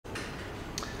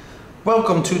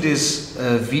Welcome to this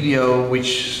video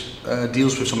which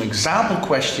deals with some example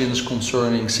questions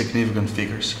concerning significant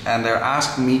figures, and they're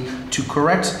asking me to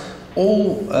correct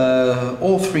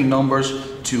all three numbers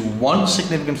to one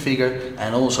significant figure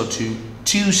and also to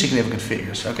two significant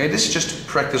figures. Okay, this is just to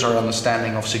practice our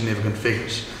understanding of significant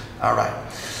figures. Alright,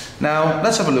 now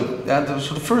let's have a look.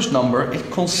 So the first number,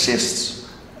 it consists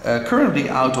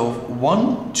currently out of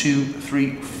 1, 2,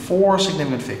 3, 4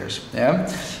 significant figures. Yeah,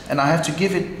 and I have to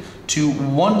give it to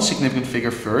one significant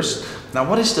figure first. Now,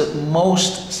 what is the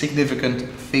most significant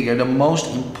figure, the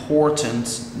most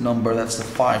important number? That's the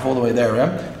 5, all the way there.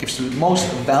 Yeah? It gives the most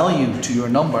value to your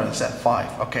number, that's that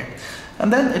 5. Okay,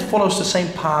 and then it follows the same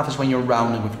path as when you're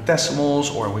rounding with decimals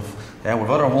or with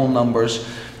other whole numbers.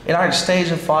 It either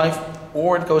stays at 5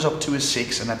 or it goes up to a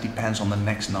 6, and that depends on the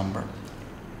next number.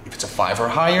 If it's a 5 or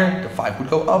higher, the 5 would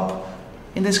go up.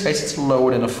 In this case, it's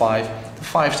lower than a 5. The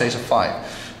 5 stays a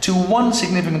 5. To one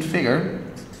significant figure,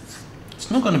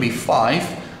 it's not going to be 5,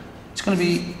 it's going to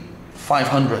be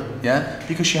 500, yeah?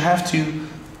 Because you have to,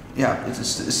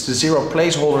 it's the zero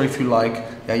placeholder, if you like.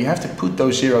 Yeah, you have to put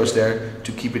those zeros there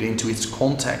to keep it into its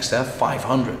context,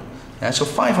 500. Yeah, so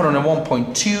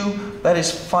 501.2, that is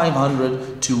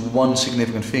 500 to one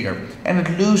significant figure. And it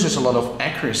loses a lot of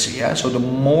accuracy, yeah? So the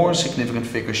more significant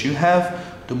figures you have,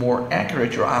 the more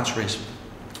accurate your answer is.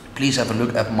 Please have a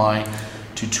look at my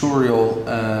tutorial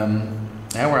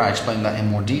where I explain that in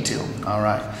more detail.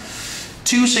 Alright,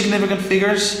 two significant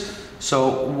figures,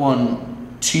 so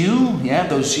 1, 2, yeah,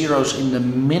 those zeros in the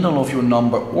middle of your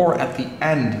number or at the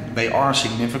end, they are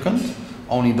significant.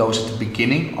 Only those at the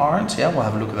beginning aren't. Yeah, we'll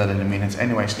have a look at that in a minute.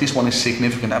 Anyways, this one is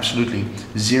significant, absolutely.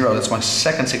 0, that's my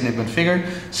second significant figure.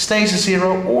 Stays a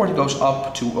 0 or it goes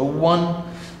up to a 1.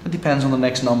 It depends on the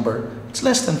next number. It's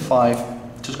less than 5.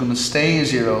 It's going to stay a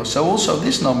 0. So also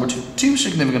this number to two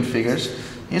significant figures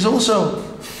is also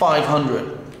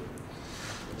 500.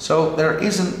 So there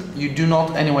isn't, you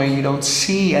don't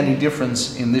see any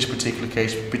difference in this particular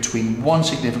case between one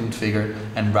significant figure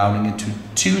and rounding it to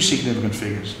two significant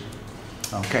figures.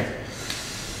 Okay.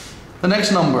 The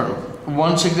next number,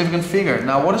 one significant figure.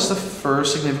 Now, what is the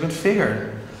first significant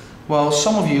figure? Well,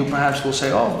 some of you perhaps will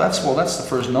say, oh, that's the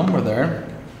first number there.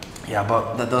 Yeah,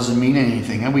 but that doesn't mean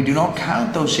anything, and we do not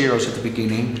count those zeros at the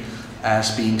beginning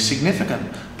as being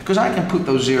significant, because I can put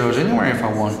those zeros anywhere if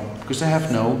I want, because they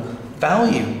have no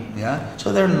value, yeah,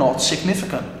 so they're not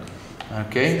significant.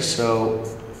 Okay, so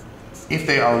if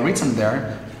they are written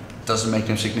there, doesn't make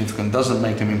them significant, doesn't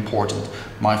make them important.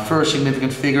 My first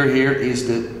significant figure here is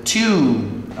the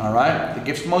 2, all right, it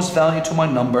gives the most value to my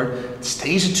number. It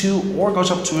stays a 2 or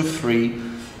goes up to a 3.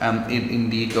 And it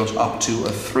indeed goes up to a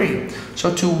 3.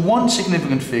 So to one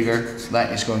significant figure,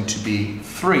 that is going to be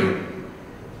 3.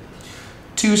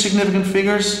 Two significant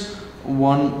figures,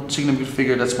 one significant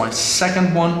figure, that's my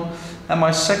second one. And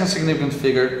my second significant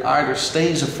figure either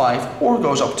stays a 5 or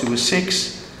goes up to a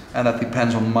 6. And that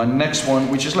depends on my next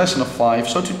one, which is less than a 5.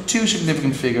 So to two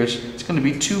significant figures, it's going to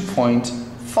be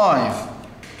 2.5.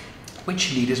 Which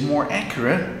indeed is more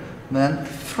accurate than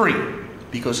 3.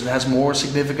 Because it has more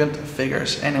significant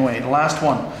figures. Anyway, the last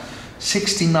one,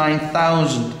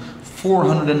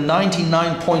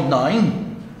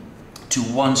 69,499.9 to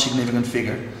one significant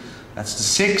figure. That's the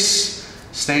 6,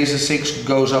 stays a 6,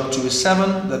 goes up to a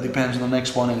 7. That depends on the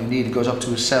next one, and indeed it goes up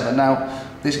to a 7. Now,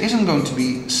 this isn't going to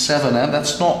be 7,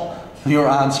 that's not your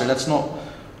answer, that's not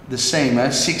the same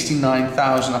as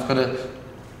 69,000. I've got to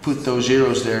put those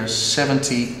zeros there,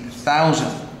 70,000.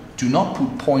 Do not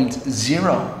put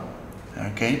 0.0.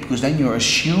 Okay, because then you're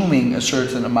assuming a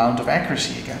certain amount of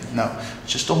accuracy again. No,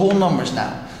 it's just the whole numbers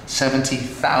now.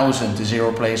 70,000, the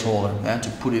zero placeholder, to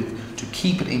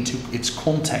keep it into its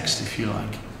context, if you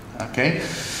like. Okay,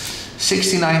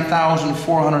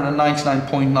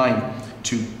 69,499.9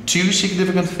 to two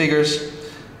significant figures.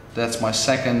 That's my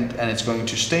second, and it's going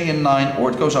to stay in 9,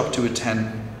 or it goes up to a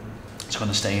 10. It's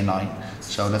going to stay in 9.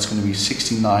 So that's going to be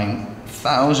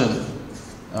 69,000.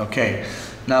 Okay.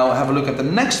 Now have a look at the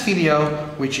next video,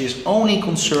 which is only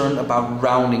concerned about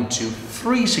rounding to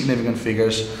 3 significant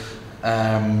figures,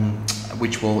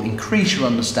 which will increase your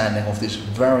understanding of this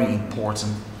very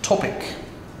important topic.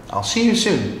 I'll see you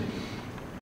soon.